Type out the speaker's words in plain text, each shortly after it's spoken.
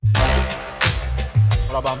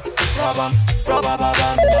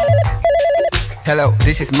Hello,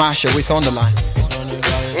 this is Marshall. Who's on the line?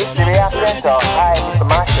 It's the Reacento. Hi, Mr.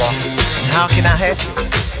 Marshall. How can I help you?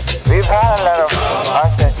 We've had a lot of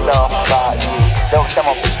urgent stuff about you. Though some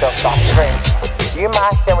of the stuff got strange. Do you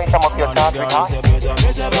mind sharing some of your thoughts with us?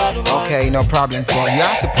 Okay, no problems, but you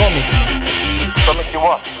have to promise me. Promise you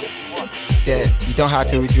what? Yeah, you don't have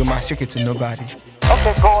to reveal my secret to nobody.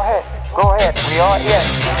 Okay, go ahead. Go ahead. We are here.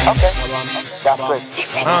 Okay. That's great.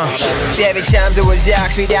 See, every time there was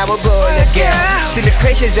asked me that would roll again. See the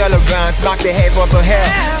creatures all around, smack their heads one for hell.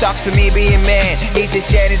 Talk to me, be a man, easy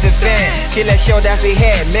said is a fan. Kill a show that's the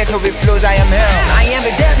head, make her with flows, I am hell. I am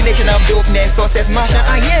the definition of dopeness, so says Masha,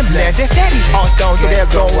 I am blessed. They say he's awesome, so they're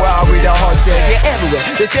going wild with the hustle. They're everywhere,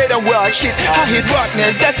 they say the word shit, I hit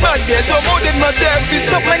rockness, that's madness. So molded myself to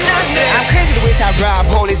stop my nonsense. I'm crazy the way I rap,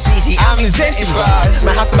 hold is busy, I'm inventing bars.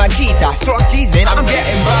 My house, my guitar, strong cheese, man, I'm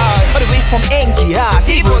getting bars. All the way from NGR,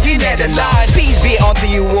 Heroes in Netherlands. Peace be unto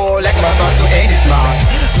you all, like my muscle ain't smart.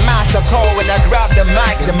 Massacre when I grab the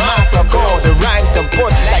mic, the massacre. The rhyme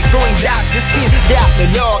support, like throwing down the skin. That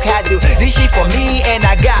the Lord had do this shit for me, and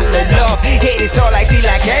I got the love. Hate is all I see,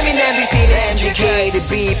 like Eminem, we see the MGK. The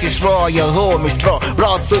beef is raw, your home is strong.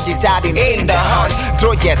 Raw soldiers hiding in the house.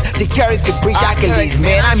 Trojans, security breach, accolades,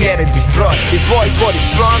 man, I'm here to destroy. This war is for the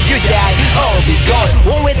strong, you die, all be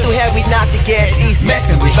gone. One way to hell with not to get is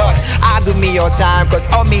messing with us. I do me your time, cause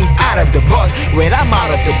all means out of the bus. When I'm out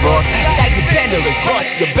of the bus, like the pender's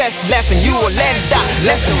bus. The best lesson you will learn, that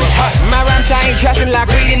lesson will us. My rhymes I ain't trusting like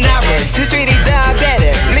reading novels. Too sweet is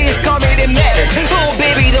diabetic, please call me the medic. Oh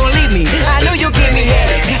baby, don't leave me, I know you give me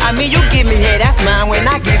headache. I mean you give me head, that's mine when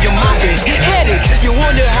I give you my headache. You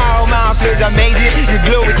wonder how my flow's amazing. You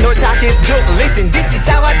glow with no touches, don't listen, this is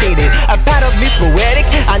how I did it. A part of me's poetic,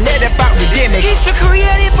 I let about rhythmic. He's too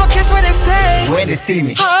creative, but guess what they say when they see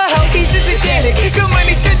me? He's too satanic, come on,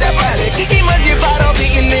 he's too diabolic. He must be part of the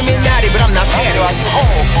Illuminati, but I'm not scared of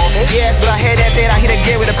yes, but I heard that said I hit a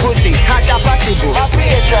girl with a pussy. How's that possible? I feel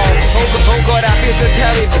it, Oh God, I feel so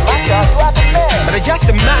terrible. But it's just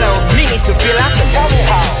a matter of minutes to feel awesome.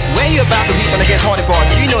 When you're about to reach on the get horny part,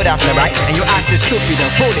 you know that, right? And your ass is stupid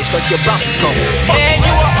and foolish, cause you're about to come. Man,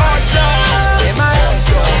 you are awesome. Am I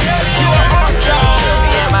awesome? You are awesome.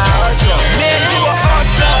 Am I awesome? Man, you are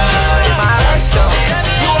awesome. Am I awesome?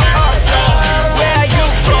 You are awesome. Where are you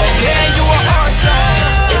from? Man, you are awesome.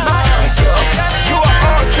 Am I awesome? You are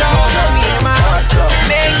awesome. Am I awesome?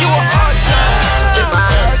 Man, you are awesome. Am I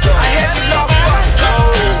awesome? I have to love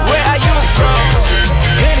awesome. Where are you from?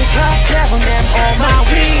 Any class 7 them on my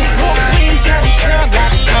wings. Smoke weeds every time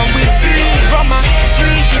like come with me. From my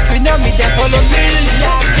street, if you know me, then follow me.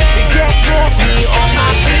 The guests want me on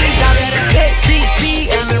my feet. I better take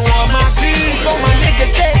BT and they want my feet. So my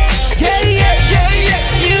niggas dead. Yeah, yeah, yeah, yeah.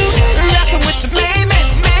 You rockin' with the main man.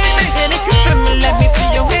 And if you feel me, let me see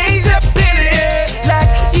your ways up in the air. Like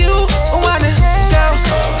you wanna go.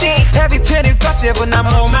 See, every 24/7 I'm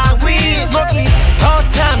on my wheels. Smoking all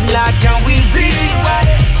time like I'm Weezy.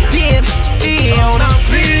 DMV on my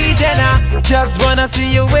feet. And I just wanna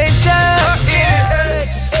see your ways up.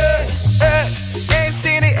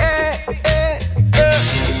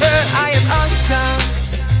 I am awesome.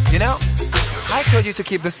 You know, I told you to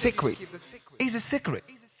keep the secret. It's a secret.